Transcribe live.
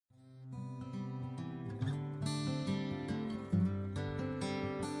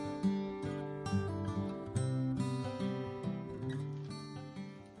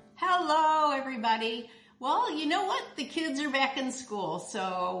Hello, everybody. Well, you know what? The kids are back in school,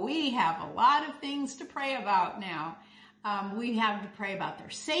 so we have a lot of things to pray about now. We have to pray about their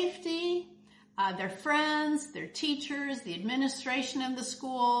safety, their friends, their teachers, the administration of the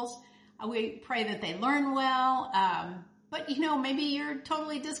schools. We pray that they learn well. But maybe you're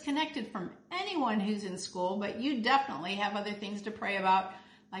totally disconnected from anyone who's in school, but you definitely have other things to pray about,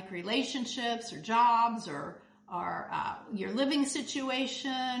 like relationships or jobs or your living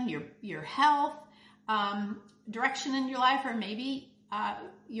situation, your health, direction in your life, or maybe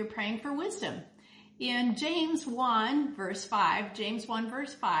you're praying for wisdom. In James 1 verse 5,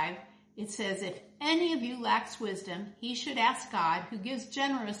 it says, if any of you lacks wisdom, he should ask God, who gives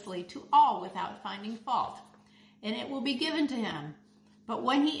generously to all without finding fault, and it will be given to him. But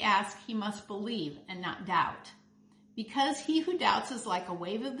when he asks, he must believe and not doubt, because he who doubts is like a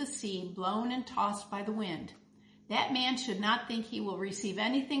wave of the sea, blown and tossed by the wind. That man should not think he will receive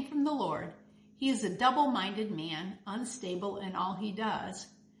anything from the Lord. He is a double-minded man, unstable in all he does.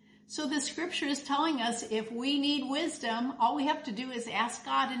 So the scripture is telling us if we need wisdom, all we have to do is ask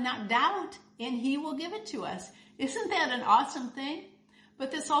God and not doubt, and he will give it to us. Isn't that an awesome thing?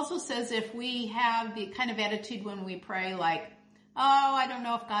 But this also says if we have the kind of attitude when we pray like, oh, I don't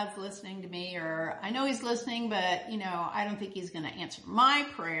know if God's listening to me, or I know he's listening, but I don't think he's going to answer my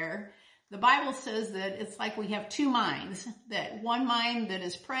prayer. The Bible says that it's like we have two minds, that one mind that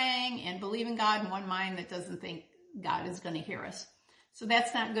is praying and believing God, and one mind that doesn't think God is going to hear us. So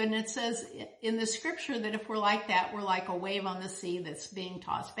that's not good. And it says in the scripture that if we're like that, we're like a wave on the sea that's being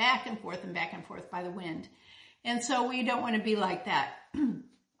tossed back and forth by the wind. And so we don't want to be like that.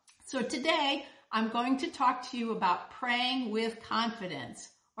 So today I'm going to talk to you about praying with confidence,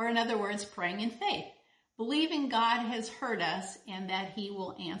 or in other words, praying in faith, believing God has heard us and that he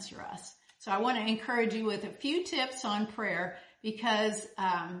will answer us. So I want to encourage you with a few tips on prayer, because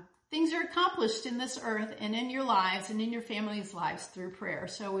things are accomplished in this earth and in your lives and in your family's lives through prayer.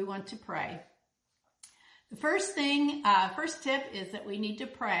 So we want to pray. The first tip is that we need to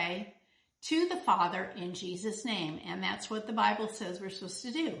pray to the Father in Jesus' name. And that's what the Bible says we're supposed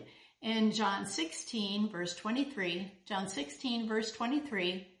to do. In John 16, verse 23,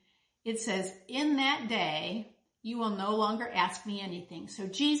 it says, in that day, you will no longer ask me anything. So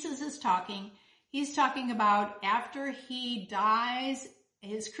Jesus is talking. He's talking about after he dies,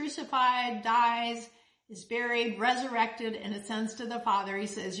 is crucified, dies, is buried, resurrected, and ascends to the Father. He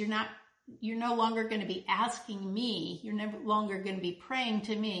says, you're no longer going to be asking me. You're no longer going to be praying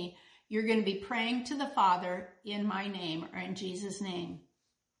to me. You're going to be praying to the Father in my name, or in Jesus' name.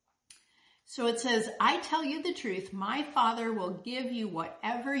 So it says, I tell you the truth, my Father will give you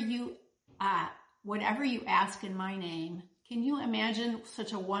whatever you ask in my name. Can you imagine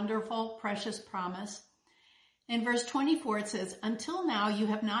such a wonderful, precious promise? In verse 24, it says, until now you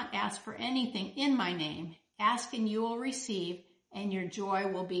have not asked for anything in my name. Ask and you will receive, and your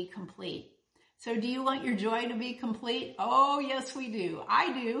joy will be complete. So do you want your joy to be complete? Oh, yes, we do.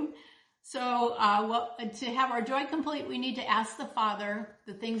 I do. So to have our joy complete, we need to ask the Father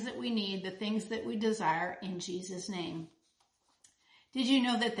the things that we need, the things that we desire in Jesus' name. Did you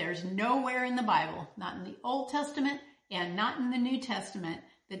know that there's nowhere in the Bible, not in the Old Testament and not in the New Testament,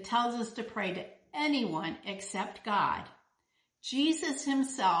 that tells us to pray to anyone except God? Jesus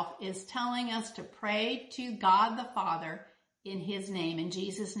himself is telling us to pray to God the Father in his name, in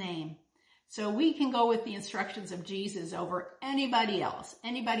Jesus' name. So we can go with the instructions of Jesus over anybody else.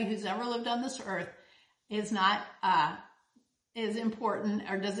 Anybody who's ever lived on this earth is not as important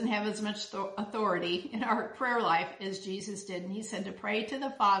or doesn't have as much authority in our prayer life as Jesus did. And he said to pray to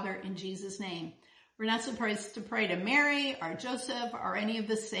the Father in Jesus' name. We're not supposed to pray to Mary or Joseph or any of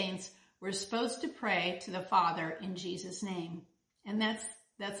the saints. We're supposed to pray to the Father in Jesus' name. And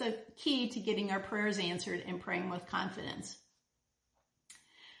that's a key to getting our prayers answered and praying with confidence.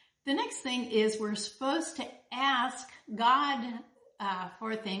 The next thing is we're supposed to ask God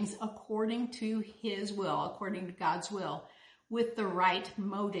for things according to his will, according to God's will, with the right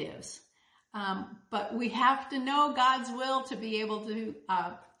motives. But we have to know God's will to be able to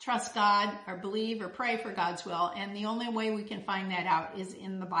trust God or believe or pray for God's will. And the only way we can find that out is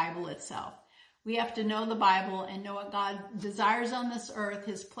in the Bible itself. We have to know the Bible and know what God desires on this earth,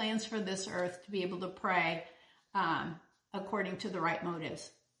 his plans for this earth, to be able to pray according to the right motives.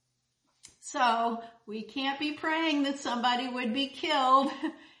 So we can't be praying that somebody would be killed.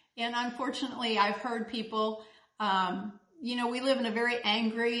 And unfortunately, I've heard people, we live in a very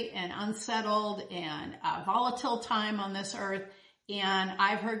angry and unsettled and volatile time on this earth. And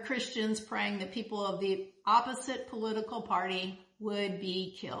I've heard Christians praying that people of the opposite political party would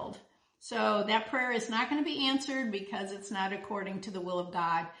be killed. So that prayer is not going to be answered because it's not according to the will of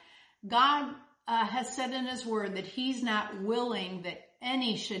God. God has said in his word that he's not willing that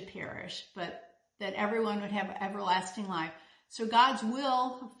any should perish, but that everyone would have everlasting life. So God's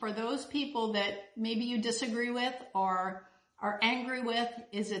will for those people that maybe you disagree with or are angry with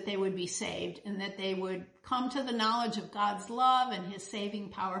is that they would be saved and that they would come to the knowledge of God's love and his saving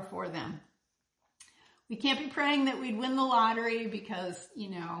power for them. We can't be praying that we'd win the lottery because,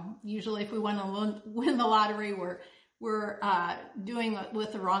 usually if we want to win the lottery, we're doing it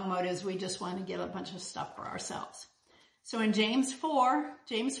with the wrong motives. We just want to get a bunch of stuff for ourselves. So in James 4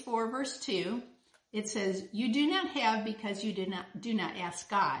 verse 2, it says, "You do not have because you do not ask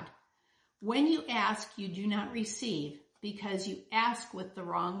God. When you ask, you do not receive because you ask with the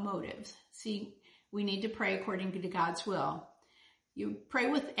wrong motives." See, we need to pray according to God's will. You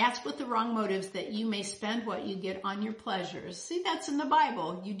ask with the wrong motives that you may spend what you get on your pleasures. See, that's in the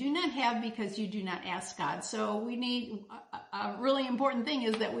Bible. You do not have because you do not ask God. So we need, a really important thing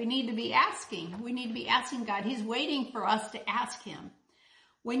is that we need to be asking. We need to be asking God. He's waiting for us to ask him.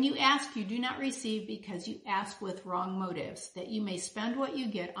 When you ask, you do not receive because you ask with wrong motives, that you may spend what you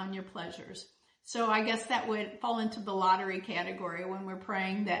get on your pleasures. So I guess that would fall into the lottery category when we're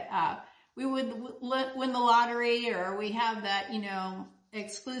praying that we would win the lottery, or we have that,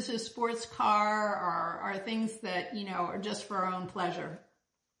 exclusive sports car, or things that, are just for our own pleasure.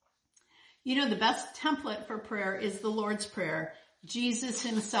 The best template for prayer is the Lord's Prayer. Jesus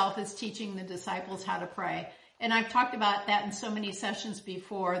himself is teaching the disciples how to pray. And I've talked about that in so many sessions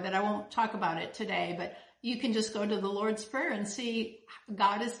before that I won't talk about it today, but you can just go to the Lord's Prayer and see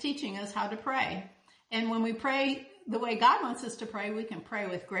God is teaching us how to pray. And when we pray the way God wants us to pray, we can pray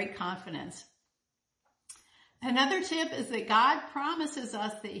with great confidence. Another tip is that God promises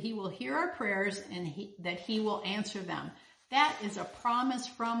us that he will hear our prayers and that he will answer them. That is a promise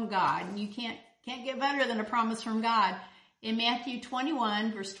from God. And you can't get better than a promise from God. In Matthew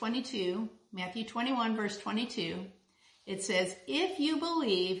 21, verse 22, it says, "If you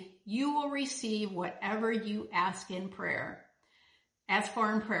believe, you will receive whatever you ask for in prayer."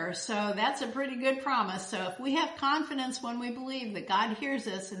 So that's a pretty good promise. So if we have confidence when we believe that God hears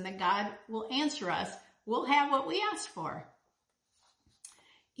us and that God will answer us, we'll have what we ask for.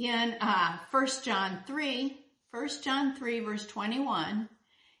 In 1 John 3 verse 21,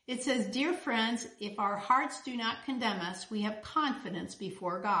 it says, "Dear friends, if our hearts do not condemn us, we have confidence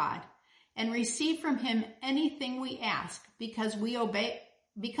before God and receive from him anything we ask because we obey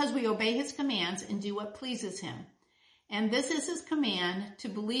his commands and do what pleases him. And this is his command, to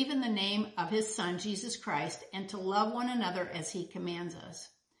believe in the name of his Son, Jesus Christ, and to love one another as he commands us."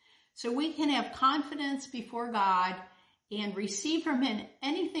 So we can have confidence before God and receive from him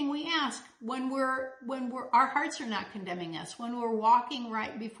anything we ask when our hearts are not condemning us, when we're walking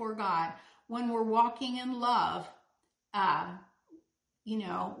right before God, when we're walking in love,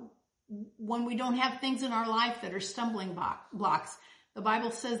 when we don't have things in our life that are stumbling blocks. The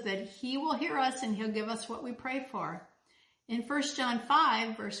Bible says that he will hear us and he'll give us what we pray for. In 1 John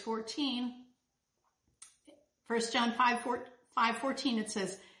 5, verse 14, 5:14, it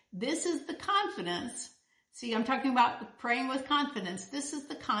says, "This is the confidence." See, I'm talking about praying with confidence. "This is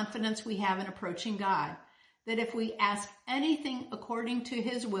the confidence we have in approaching God, that if we ask anything according to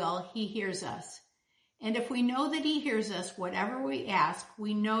his will, he hears us. And if we know that he hears us, whatever we ask,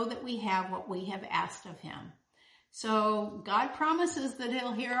 we know that we have what we have asked of him." So God promises that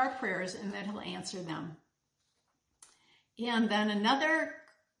he'll hear our prayers and that he'll answer them. And then another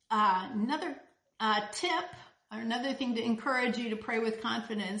tip, or another thing to encourage you to pray with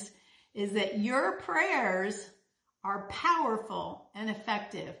confidence, is that your prayers are powerful and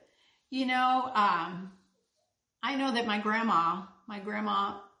effective. I know that my grandma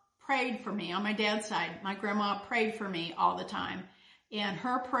prayed for me on my dad's side. My grandma prayed for me all the time, and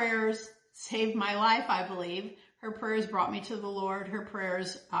her prayers saved my life, I believe. Her prayers brought me to the Lord. Her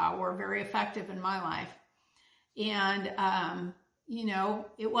prayers were very effective in my life. And,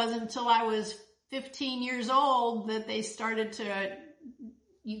 it wasn't until I was 15 years old that you started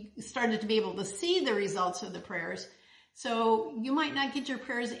to be able to see the results of the prayers. So you might not get your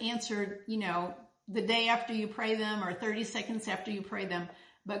prayers answered, the day after you pray them or 30 seconds after you pray them,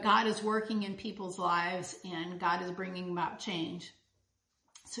 but God is working in people's lives and God is bringing about change.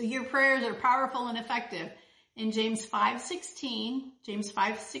 So your prayers are powerful and effective. In James 5:16,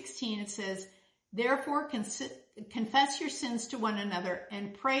 it says, "Therefore confess your sins to one another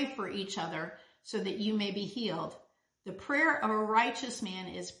and pray for each other so that you may be healed. The prayer of a righteous man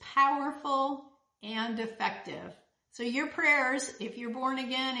is powerful and effective." So your prayers, if you're born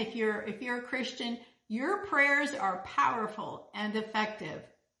again, if you're a Christian, your prayers are powerful and effective.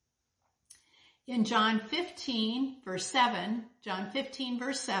 In John 15, verse 7,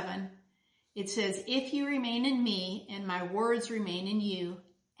 it says, "If you remain in me and my words remain in you,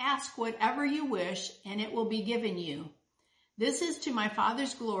 ask whatever you wish and it will be given you. This is to my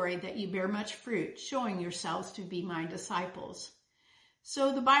Father's glory that you bear much fruit, showing yourselves to be my disciples."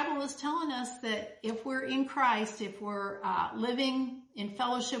 So the Bible is telling us that if we're in Christ, if we're living in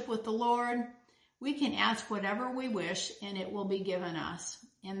fellowship with the Lord, we can ask whatever we wish and it will be given us.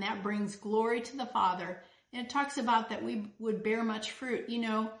 And that brings glory to the Father. And it talks about that we would bear much fruit. You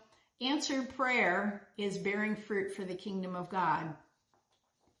know, answered prayer is bearing fruit for the kingdom of God.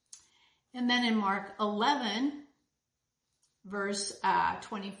 And then in Mark 11, verse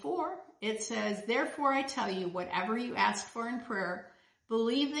 24, it says, "Therefore I tell you, whatever you ask for in prayer,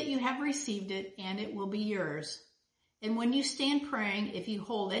 believe that you have received it and it will be yours. And when you stand praying, if you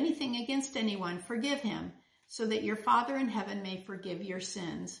hold anything against anyone, forgive him, so that your Father in heaven may forgive your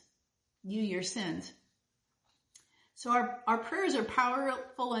sins." So our prayers are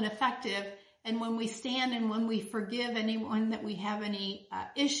powerful and effective. And when we stand and when we forgive anyone that we have any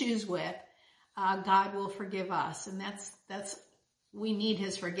issues with, God will forgive us. And we need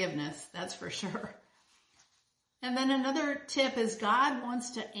his forgiveness. That's for sure. And then another tip is God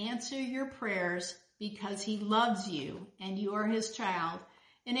wants to answer your prayers because he loves you and you are his child.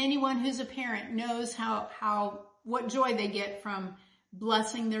 And anyone who's a parent knows what joy they get from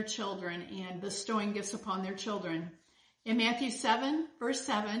blessing their children and bestowing gifts upon their children. In Matthew 7, verse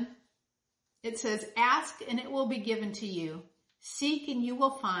 7, it says, "Ask and it will be given to you. Seek and you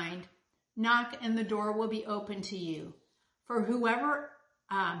will find. Knock and the door will be open to you. For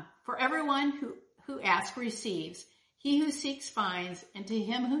everyone who asks receives. He who seeks finds, and to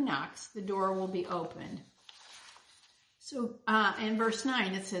him who knocks, the door will be opened." So in verse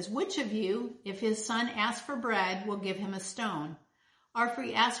 9, it says, "Which of you, if his son asks for bread, will give him a stone? Or if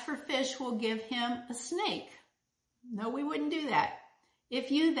he asks for fish, will give him a snake?" No, we wouldn't do that.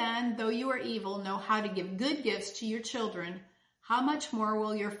 "If you then, though you are evil, know how to give good gifts to your children, how much more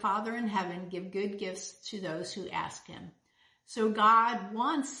will your Father in heaven give good gifts to those who ask him?" So God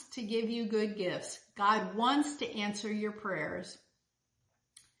wants to give you good gifts. God wants to answer your prayers.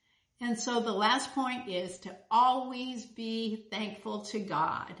 And so the last point is to always be thankful to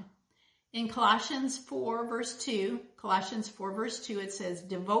God. In Colossians 4 verse 2, it says,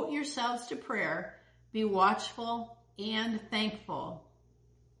 "Devote yourselves to prayer, be watchful and thankful."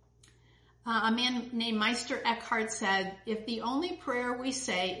 A man named Meister Eckhart said, "If the only prayer we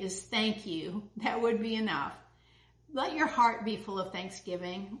say is thank you, that would be enough." Let your heart be full of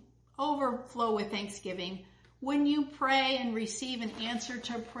thanksgiving, overflow with thanksgiving. When you pray and receive an answer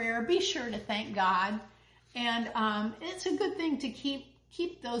to prayer, be sure to thank God. And it's a good thing to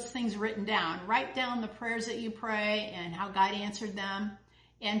keep those things written down. Write down the prayers that you pray and how God answered them.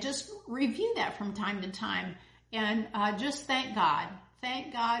 And just review that from time to time. And just thank God.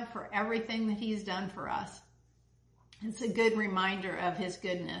 Thank God for everything that he's done for us. It's a good reminder of his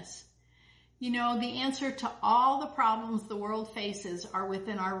goodness. You know, the answer to all the problems the world faces are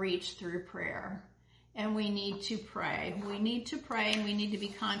within our reach through prayer. And we need to pray. We need to pray and we need to be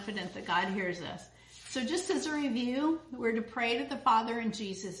confident that God hears us. So just as a review, we're to pray to the Father in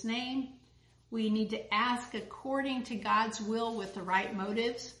Jesus' name. We need to ask according to God's will with the right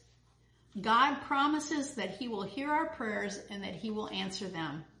motives. God promises that he will hear our prayers and that he will answer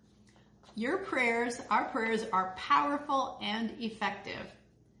them. Our prayers are powerful and effective.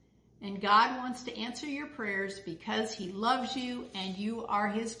 And God wants to answer your prayers because he loves you and you are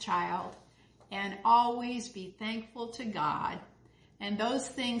his child. And always be thankful to God. And those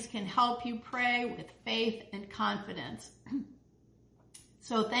things can help you pray with faith and confidence.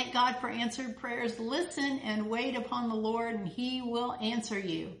 So thank God for answered prayers. Listen and wait upon the Lord and he will answer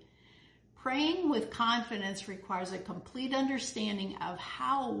you. Praying with confidence requires a complete understanding of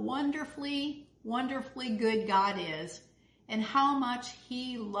how wonderfully, wonderfully good God is and how much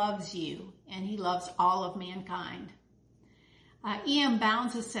he loves you and he loves all of mankind. E.M.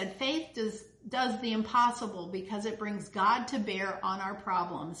 Bounds has said, "Faith does the impossible because it brings God to bear on our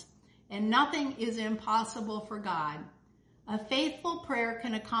problems, and nothing is impossible for God. A faithful prayer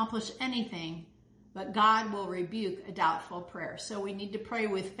can accomplish anything, but God will rebuke a doubtful prayer." So we need to pray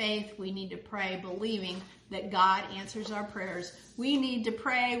with faith. We need to pray believing that God answers our prayers. We need to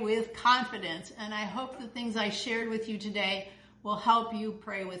pray with confidence. And I hope the things I shared with you today will help you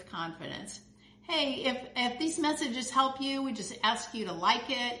pray with confidence. Hey, if these messages help you, we just ask you to like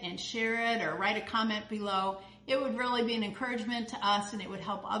it and share it or write a comment below. It would really be an encouragement to us and it would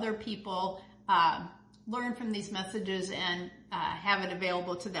help other people learn from these messages and have it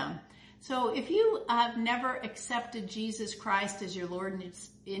available to them. So if you have never accepted Jesus Christ as your Lord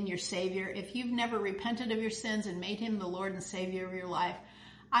and your Savior, if you've never repented of your sins and made him the Lord and Savior of your life,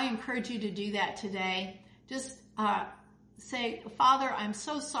 I encourage you to do that today. Just say, Father, I'm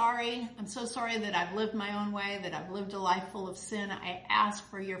so sorry. I'm so sorry that I've lived my own way, that I've lived a life full of sin. I ask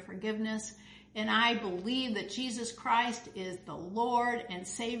for your forgiveness. And I believe that Jesus Christ is the Lord and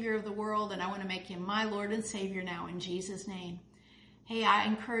Savior of the world. And I want to make him my Lord and Savior now in Jesus' name. Hey, I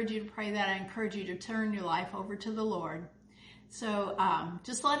encourage you to pray that. I encourage you to turn your life over to the Lord. So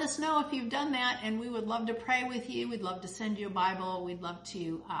just let us know if you've done that, and we would love to pray with you. We'd love to send you a Bible. We'd love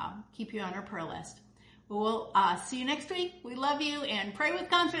to keep you on our prayer list. We'll see you next week. We love you, and pray with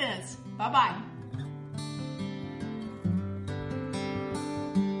confidence. Bye-bye.